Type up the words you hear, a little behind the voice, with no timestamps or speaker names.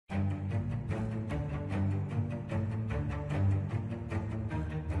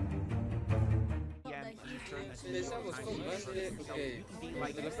Empezamos con base, ok,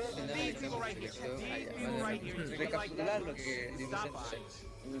 durante la prueba final del examen de selección, recapitular lo que dimos en sex.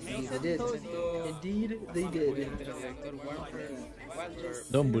 Indeed they did. Presentó Indeed they did. el director Walter.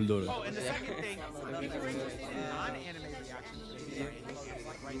 Dumbledore. Oh, and the second thing, non-anime reactions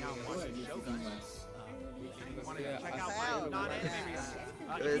right now watching shows. If you want to check out my non-anime reactions.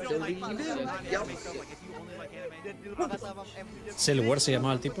 If you don't like non-anime stuff, like if you only like anime, ¿Cell War se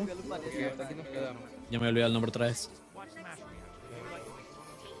llamaba el tipo? Ok, hasta aquí nos quedamos. Ya me olvidé el nombre otra vez. watch Smash.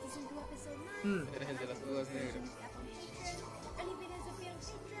 Eres el de las dudas negras.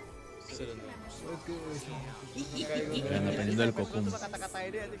 Cero no. Anda aprendiendo del cocum.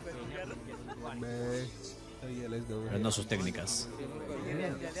 Aprendiendo sus técnicas.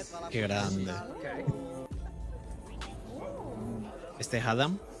 Qué grande. Este es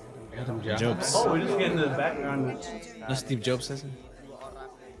Adam. Jobs. Oh, we're just getting the background. ¿No es Steve Jobs ese?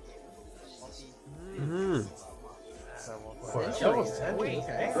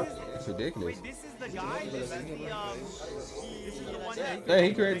 It's ridiculous. This is the guy this is the one that Hey,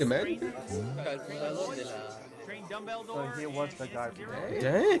 he created the magic. El fundador de la... trained Dumbledore. He was the guy.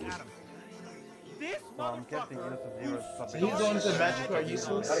 Dang. This I'm guessing motherfucker. Innocent Zero is something. He's going to magic are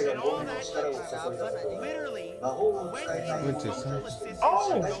useless. And all that shit. Literally, when Went to search.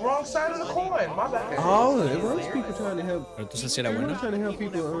 Oh, wrong side of the coin. My bad. Oh, it was people trying to help. Pero entonces era They were bueno. trying to help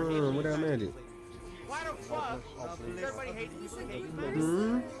people without magic. why the fuck does everybody hate people who hate magic?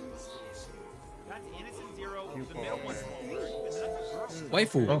 Hmm? That's Innocent Zero, the middle one's and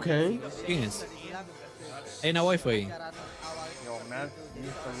Waifu. Okay. ¿Quién es? Hay una waifu ahí. Yo, man,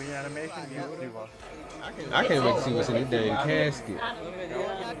 use the reanimation, use Diva. I can't wait to see what's in this damn casket.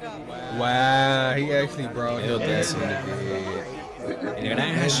 Wow, he actually brought him back from the dead. El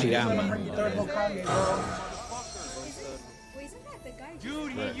gran Hashirama. Third Hokage.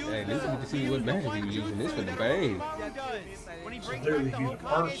 Dude, But, he hey, used this is to see what magic he was using. This for the bang. when he brings Literally, back the he's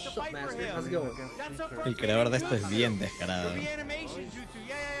Hokage to first. fight for How's it him. going? That's the El first creador de esto es bien descarado. reanimation jutsu.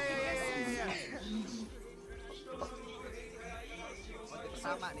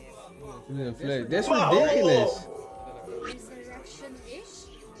 That's ridiculous.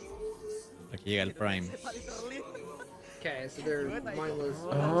 Aquí llega el Prime. Okay, so they're mindless.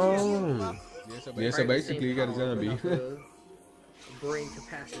 Oh. Yeah, so basically you got a zombie. Brain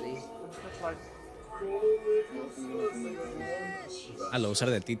capacity. Ah, lo usar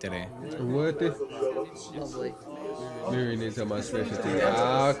de títere. What the? Lovely. Mirroring into my specialty.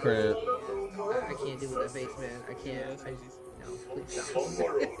 Ah, crap. I can't do with that face, man. I can't. No, please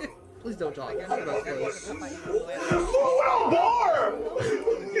stop. Please don't talk. I'm about close.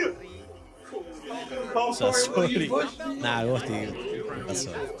 O sea, sorry. Nah, Agosti. ¿Qué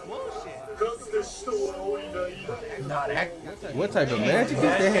pasó? What type of magic is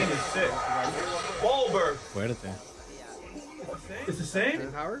that? Wahlberg. Fuerte. It's the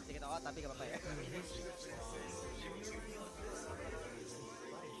same? Howard?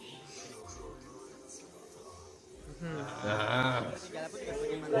 Ah.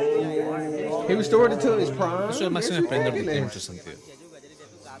 He restored it to his prime. Eso es máximo esplendor que tiene mucho Ridiculous. sentido.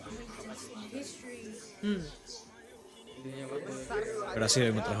 Pero ha sido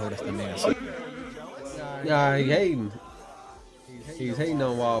en otras obras también así. Nah, he hating. He's hating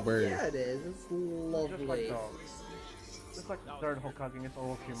on Wahlberg. Yeah, it is. It's lovely. It's like the third Hokage against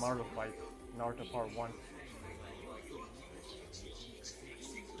Orochimaru fight, Naruto Part 1.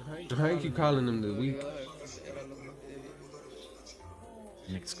 How you keep calling him the weak?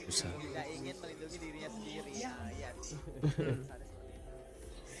 Una excusa.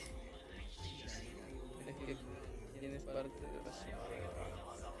 Tienes parte de razón.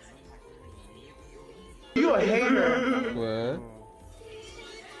 You a hater. What?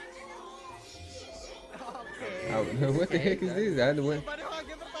 Oh, what the heck is this? I went.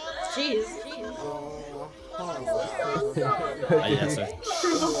 Jeez. Ah, ya sé.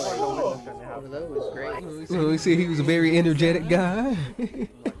 One of those, great. Well, we see he was a very energetic guy.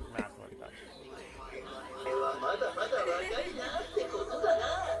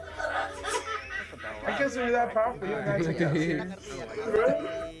 I guess you're that powerful. You're not What the heck?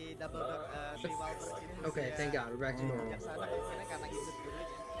 Okay, thank God. We're back to normal.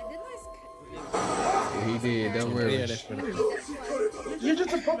 He did. Don't worry. You're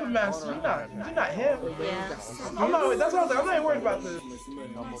just a puppet master. You're not him. I'm not. That's what I was like. I'm not even worried about this.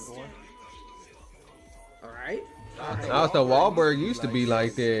 Alright. Also, Wahlberg used to be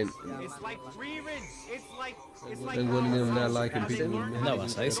like that. It's like Reeves. It's like And one of them not liking people. No,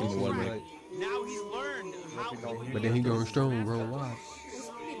 basadísimo Wahlberg. now he's learned how to But then he going strong, bro. Why?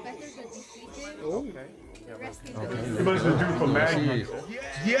 Okay. You must have do for Maggie.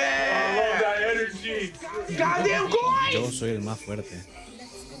 Yeah! I love that energy. Goddamn coin! Yo soy el más fuerte.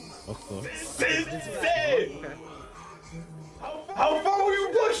 Ojo. Sensei! How far will you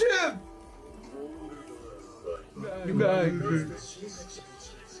push him? You guys.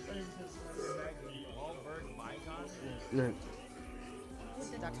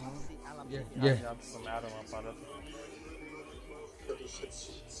 Yeah.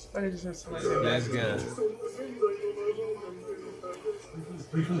 Let's go.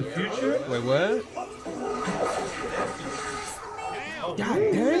 From the future? Wait, what? God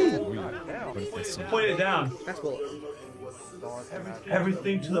dang! Point it down. That's bull.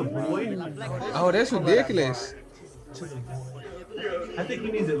 Everything to the void? Oh, that's ridiculous. I think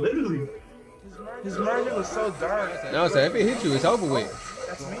he needs it literally. His margin was so dark. No, so if it hits you, it's over with.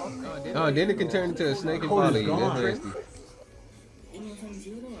 That's me. Oh, and then it can turn into a snake and follow you. That's nasty.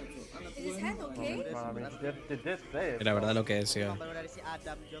 Is his head okay? I mean, they did say it. Era verdad lo que decía.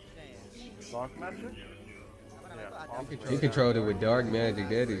 Dark magic? Yeah. He controlled it with dark magic.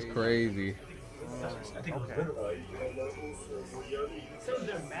 That is crazy. I think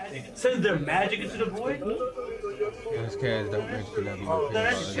Send their magic into the void? Those cats don't magic cannot be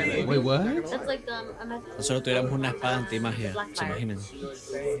repeated. Wait, what? That's like Nosotros tuviéramos una espada anti-magia. ¿Se imaginan?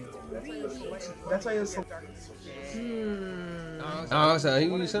 That's why it's so dark. Oh, so he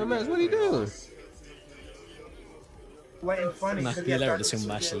used something else. What he doing? Light and funny. Más que la versión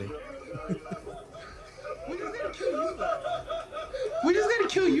Bashley. We just gotta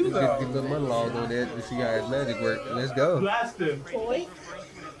kill you Let's though. get a little monologue on that to see how his magic works. Let's go. Blast him.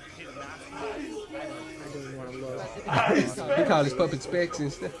 He called his puppet specs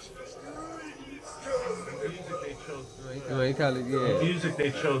and stuff. He called it, The yeah. music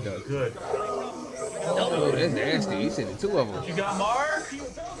they chose is good. Oh, that's nasty. He sent it two of them. You got Mark?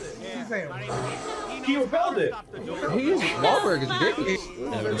 He repelled it. He is, Wahlberg is ridiculous.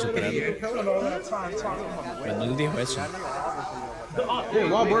 Debemos superarlo. Pero no él dijo eso. Yeah,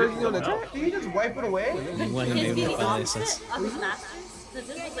 Wahlberg is on the attack. Did he just wipe it away? Ningún anime una espada de esas.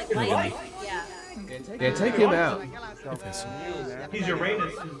 Yeah, take him out. He's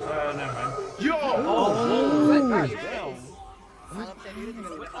Uranus. Never mind. Yo!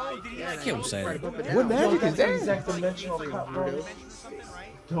 Hay que usar. What magic is that? Exact dimensional cut, bro.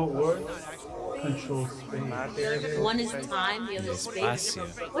 Don't worry. Control space. one is time, the other is space.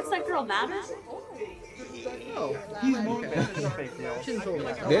 Espacio. What's that girl, Madden? Oh, He's moving. shouldn't totally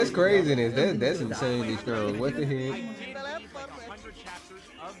like That's craziness. That's insanely strong. What the heck?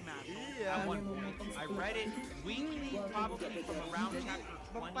 I read it weekly, probably from around chapter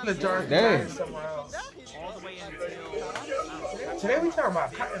 20. The dark Damn. somewhere else. All the way until Today we talking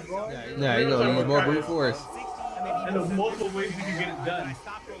about cotton, bro. Nah, you gonna use more brute force. And the multiple ways we can get it done. I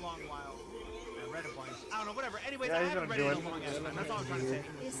stopped for a long while. I read a bunch. I don't know, whatever. Anyways, Yeah, I he's haven't gonna read do it in it. a long time. That's all I'm trying to say.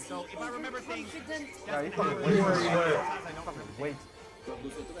 So if I remember things, Yeah, he's fucking wait.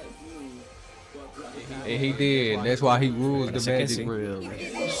 And he did. That's why he rules the magic realm.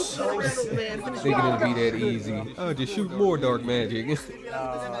 Thinking it'll be that easy. Oh, just shoot more dark magic. Oh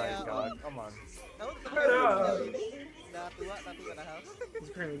my god, come on. He's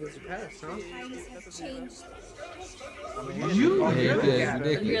apparently good to pass, huh? You? Yeah, that's You're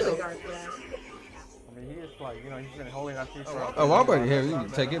ridiculous. the dark guy. I mean, he is like, you know, he's been holding that piece for Oh, Wahlberg, yeah, we need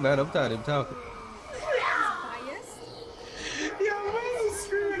to take him out. I'm tired of him talking. Yo, man, he's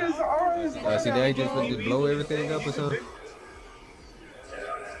screwing his arms. See, now he just went to blow everything up or something.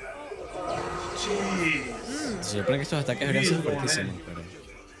 Se supone que estos ataques deberían ser fuertísimos, pero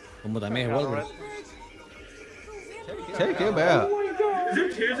como también es Wolverine. Take him out. Is there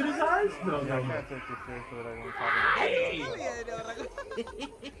tears in his eyes? No, I no. can't take you seriously with everyone talking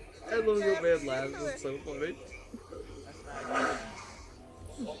I love your man laughs. It's so funny.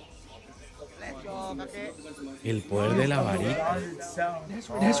 El poder de la varita.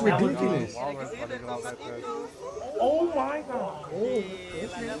 That's ridiculous. Oh my god.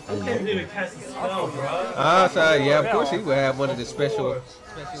 I didn't even cast a spell, bro. Ah, sorry. Yeah, of course he would have one of the special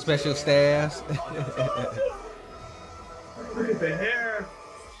staffs. Look at the hair.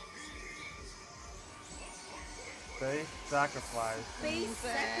 Face sacrifice. Face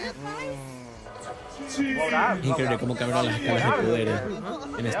sacrifice? Increíble cómo cambiaron las escalas de poderes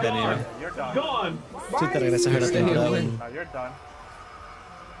en este anime. You're done. Gone. Si te regresas a la temporada 1. No, you're done.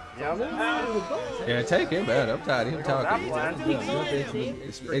 Yeah. Yeah, take him out. I'm tired of him talking.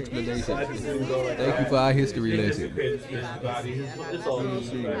 Explanation. Thank you for our history lesson. It's all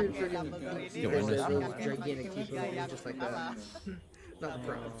Qué bueno eso. Gigantic teeth, just like that. Not the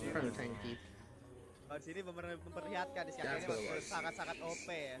front of tiny teeth. Di sini benar memperlihatkan di sini sangat-sangat OP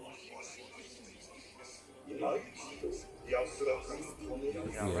ya.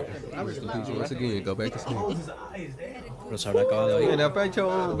 Once again, go back to sleep. Pero se habrá acabado ahí. Man, now fight your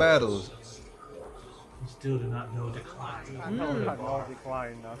own battles. Still do not know decline. No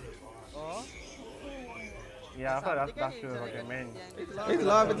decline. Oh. Yeah, I thought that's true. Like a main. He's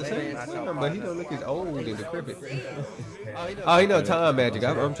alive at the same time, but he don't look as old and decrepit. Oh, he know time magic.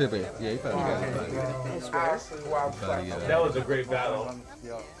 I'm tripping. Yeah, he probably got it. That was a great battle.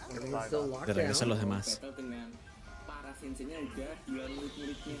 De regreso a los demás.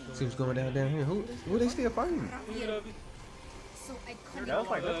 See what's going down here. Who they still fighting?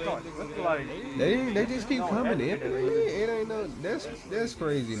 That's like that's like They just keep coming in. It ain't no that's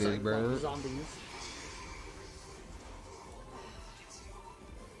craziness, bro.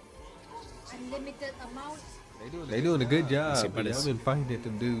 Unlimited amount. They doing a good job. I've been fighting at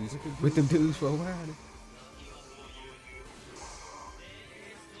them dudes with them dudes for a while.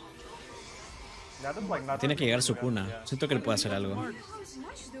 Tiene que llegar su cuna. Siento que él puede hacer algo. How's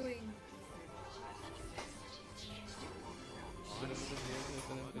Mush doing?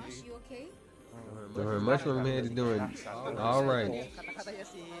 Mush, you okay? The mushroom head is doing all right. Kata-katanya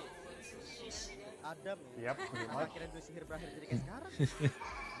si Adam. Yep. Akhirnya dua sihir berakhir jadi kayak sekarang.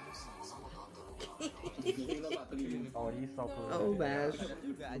 Oh, he's so cool. Oh, Bash.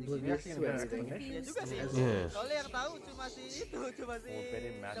 Oblivious to everything. Yeah. Soalnya yang tahu cuma si itu, cuma si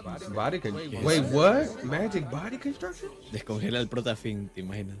Body construction. Wait, what? Magic body construction? Descongela el protafin, ¿te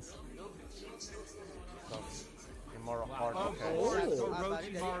imaginas? Immoral heart.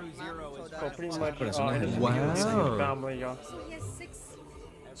 So pretty much. Personajes. Wow. Family, yo. So he has 6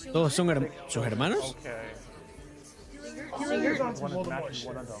 children. ¿Todos son sus hermanos? Okay. I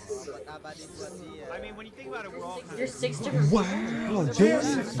mean, when you think about it, we're all kind There's 6 different. Wow,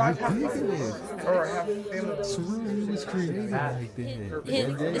 this is ridiculous.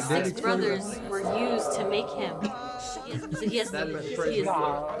 The 6 brothers were used to make him. So he is the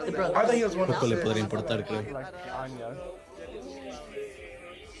brother. I think he was one of Poco le the podría importar, creo.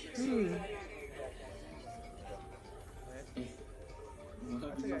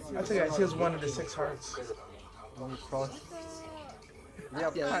 I think he was one of the 6 hearts. El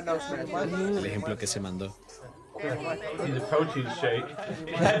ejemplo que se mandó. He's a protein shake.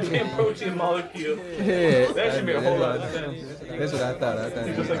 Goddamn protein molecule. Yeah, That should be a whole lot of that's what I thought.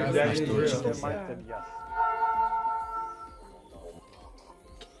 He's just like a daddy grill.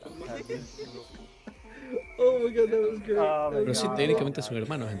 Oh my god, that was great. Pero sí, técnicamente son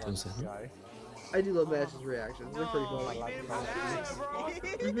hermanos entonces, ¿no? I do love Bash's reactions. They're pretty funny.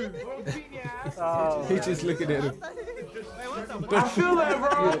 He's just looking at him. I feel that,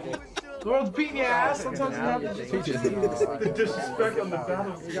 bro. Girls beating your ass. Sometimes you have The disrespect on the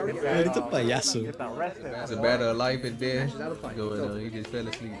battlefield. Maldito payaso. It's a matter of life and death going on. He just fell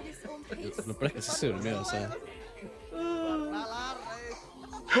asleep. Lo peor es que sí se durmió, o sea.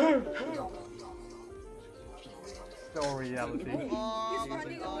 Still reality.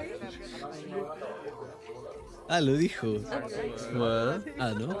 Ah, lo dijo. What?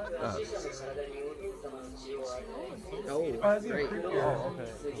 Ah, ¿no? Ah. Oh, great. Oh, okay.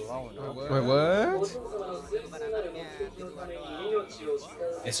 Wait, what?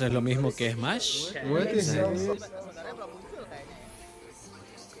 ¿Eso es lo mismo que Smash? What the hell?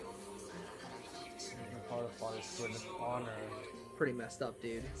 Pretty messed up,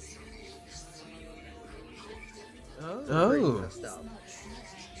 dude. Oh. Pretty messed up.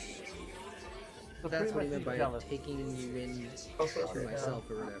 That's what he meant by taking you in to myself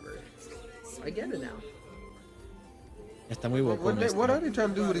or whatever. I get it now. Está muy bocón. What are they trying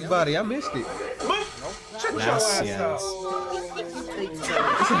to do with his body? I missed it. Gracias.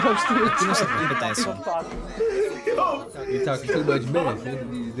 Tú no se respeta eso. You're talking too much mess.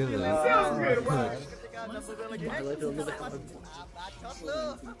 He's doing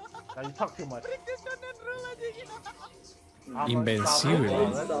You talk too much.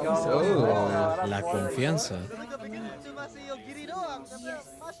 Invencible. Oh. La confianza. Cuma si Yogiri doang, karena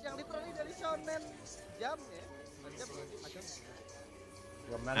Mas yang literally dari shonen jam ya.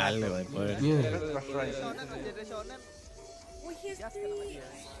 Algo de poder. Yeah. Shonen dari shonen. Oh, he has 3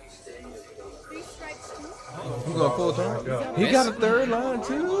 stripes too. You going full time? He got a third line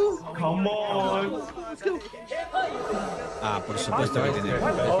too? Come on. Ah, por supuesto que tiene.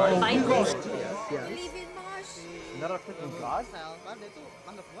 Fight this. Yeah. Believe in Mush. Another freaking god?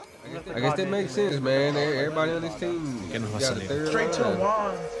 I guess that makes sense, man. Everybody on this team ¿Qué nos va a got a salir? third straight to the line.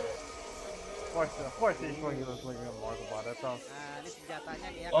 wand. Of course he's showing you looking remarkable, that's all. Nah, ini senjatanya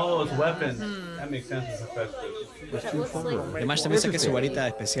nih ya. Oh, it's weapons. That makes sense with Hephaestus. That looks like Además también saqué su varita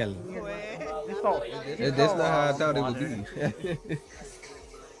especial. That's not how I thought it would be.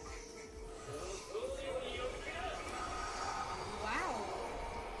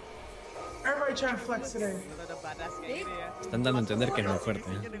 Everybody trying to flex today. Udah badass kayak gini ya. Están dando a entender que es muy fuerte.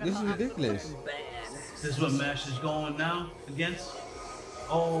 This is ridiculous. This is what Mash is going now against.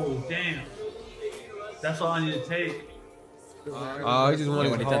 Oh, damn. That's all I need to take. Oh, he just Qué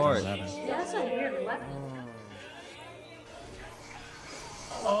wanted bonita hard. tan rara. yeah, that's a weird weapon.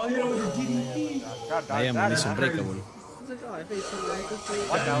 Oh, hit him with the DDT. Vaya munición breakable.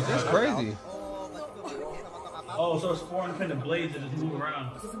 That's crazy. Oh, so it's four independent blades that just move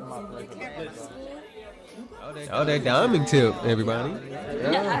around. Oh, that diamond tip, everybody.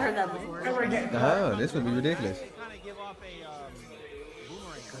 Yeah, I heard that before. Oh, this would be ridiculous.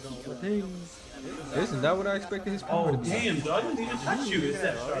 This is not what I expected his power Oh, to be. damn, dog. I didn't even touch you. It's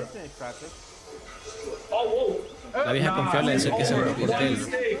that sharp. Oh, whoa. La vieja confiable dice que es el portero.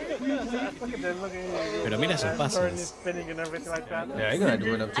 Pero mira esos pasos. Yeah, you're gonna have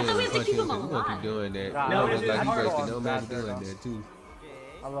to run up to him and punch him because we're gonna keep doing that. You know, it's like you wasted no man doing that too.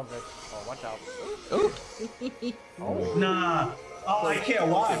 I love it. Oh, watch out. Oh. Nah. Oh, I can't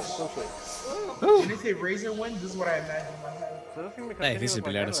watch. When they say Razor win, this is what I imagine in my head. So this thing Está difícil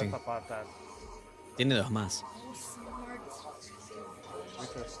pelear así. Tiene dos más.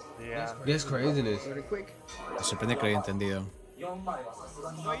 Yeah. That's craziness. Te sorprende que lo haya entendido. Goodbye.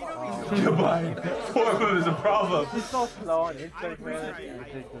 Four of them is a problem. He's so slow and instinct, man.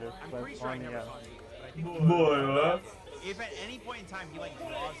 It's ridiculous. But fun, yeah. Boy, huh? If at any point in time he like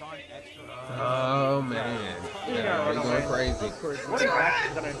draws on extra. Oh man. Yeah, he's going crazy. What is Max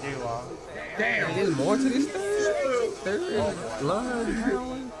gonna do? Damn, there's more to this thing. Third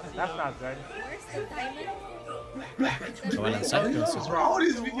line. That's not good. Lo va a lanzar. Entonces. All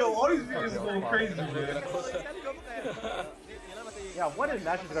these videos are going crazy, man. Yeah, what is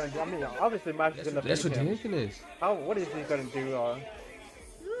Max gonna do? I mean, obviously Max is gonna. That's beat him. ridiculous. How? What is he gonna do? Oh,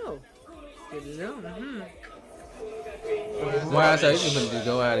 good to know. Why I say he's gonna just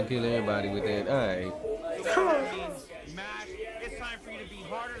go out and kill everybody with that. Alright. Max, it's time for you to be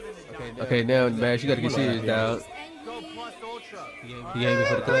harder than the Okay, now Mash, you gotta get serious, dog. Go plus ultra. He aiming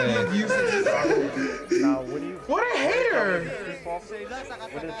for the class. Now, what do you? What a hater! What is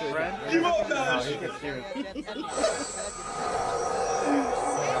it, Ren? Give up, No, Mash. he gets serious.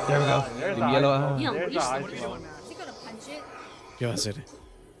 There we go. There's The yellow eye. You don't There's leash the them. ice Is ball. he gonna punch it? ¿Qué va a hacer?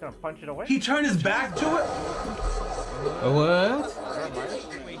 Gonna punch it away. He turned his back to it? What?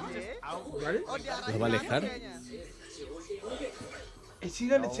 ¿Lo va a alejar? Is he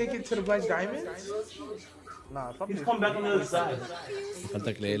gonna take it to the Black Diamond? Nah, He's something's coming back on the other side. Me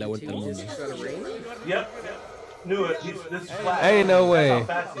falta que le dé la vuelta al mundo. Yep. Knew it. This is flat. Ain't no way. That's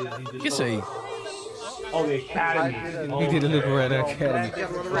how fast he is. He just ¿Qué es ahí? Oh, the academy. He did a loop around the academy.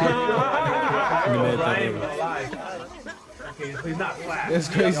 Ryan was alive. Okay, so he's not flat. That's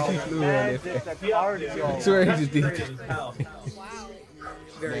crazy. He flew around that. I swear he just did that.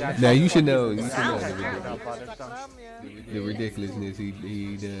 Now you should know. You should know the ridiculousness he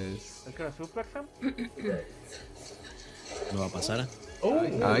does. It's gonna suplex him? ¿No va a pasar?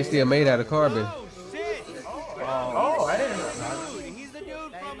 Oh, he's still made out of carbon. Oh, I didn't know. Dude, he's the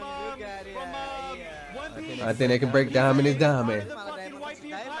dude from One Piece. I think they can break Diamond is Diamond. The fucking white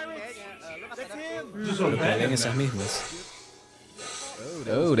beard pirates. That's him. Just so bad. En esas mismas.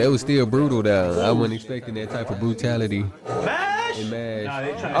 Oh, that was still brutal though. I wasn't expecting that type of brutality. Mash? In Nah,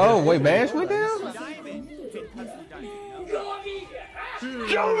 they Mash. trying Oh, wait, Mash went down?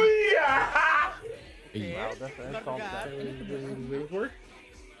 Wow, that's an insult.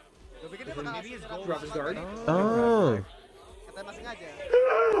 Drop his guard. Oh. Kata masing aja.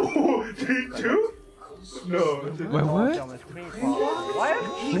 Two? No. Wait, what?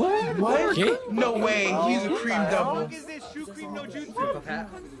 What? What? ¿Qué? No way. He's a cream double. What is this? Shoe cream no jutsu?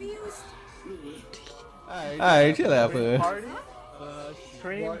 Alright, chill out, bud. Party?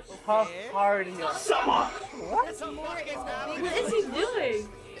 Cream puff party. What is he doing?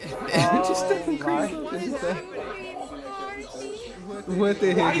 Just stuffing cream. What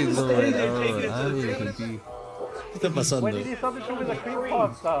the heck is going on? I'm really confused. ¿Qué está pasando? When did he substitute with the cream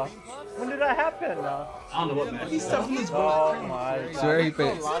puff stuff? When did that happen? I don't know what, man. He's stuffing his Oh boy. my god. Swear he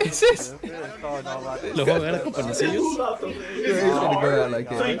fit. It's just. ¿Los va a agarrar con panecillos? Swear he's gonna go out like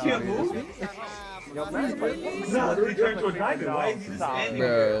So he that. can't move? No, he turned to a diamond. Why is he just standing?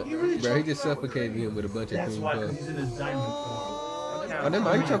 Bro, he just suffocated him with a bunch of That's cream why, 'cause puffs. he's in his diamond form. Oh, never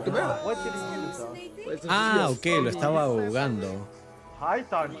mind, he choked him out. What did he use though? Ah, ok, lo estaba ahogando.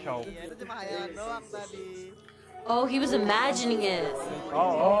 Python choke. Itu cuma hayalan doang tadi. Oh, he was imagining it.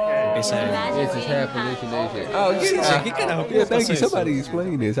 Oh, okay. Esa es. Imagine It's his being half kind of- hallucination. Oh, Sí, yeah. ¿qué carajo? Yeah, ¿Cómo thank pasó you. eso? Somebody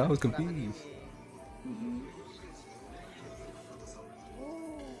explain this. I was confused.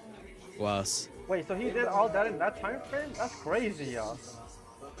 Guas. Wait, so he did all that in that time frame? That's crazy, y'all.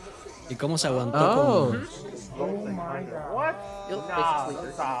 ¿Y cómo se aguantó Oh. Oh my god. What? You'll Nah,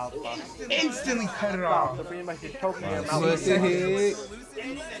 basically stop. Instantly cut it Stop. off. So pretty much he's choking him out. What the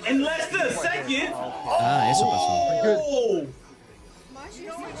heck? In less than a second. Ah, eso pasó. Oh.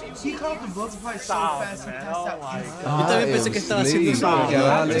 He caught the butterfly so Stop, fast he man. passed Oh out. my Yo god. también pensé que estaba haciendo eso. Got all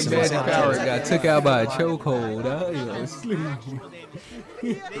Pero that se me magic hace power raro. got took out by a chokehold. I am asleep.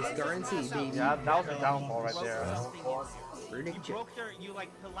 It's guaranteed, baby. Yeah, that was a downfall right there. You like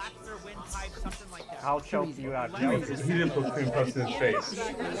collapsed their windpipe, something like that. How choked you out, He didn't put cream puffs in his face.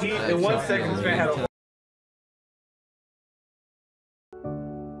 In 1 second, this man had a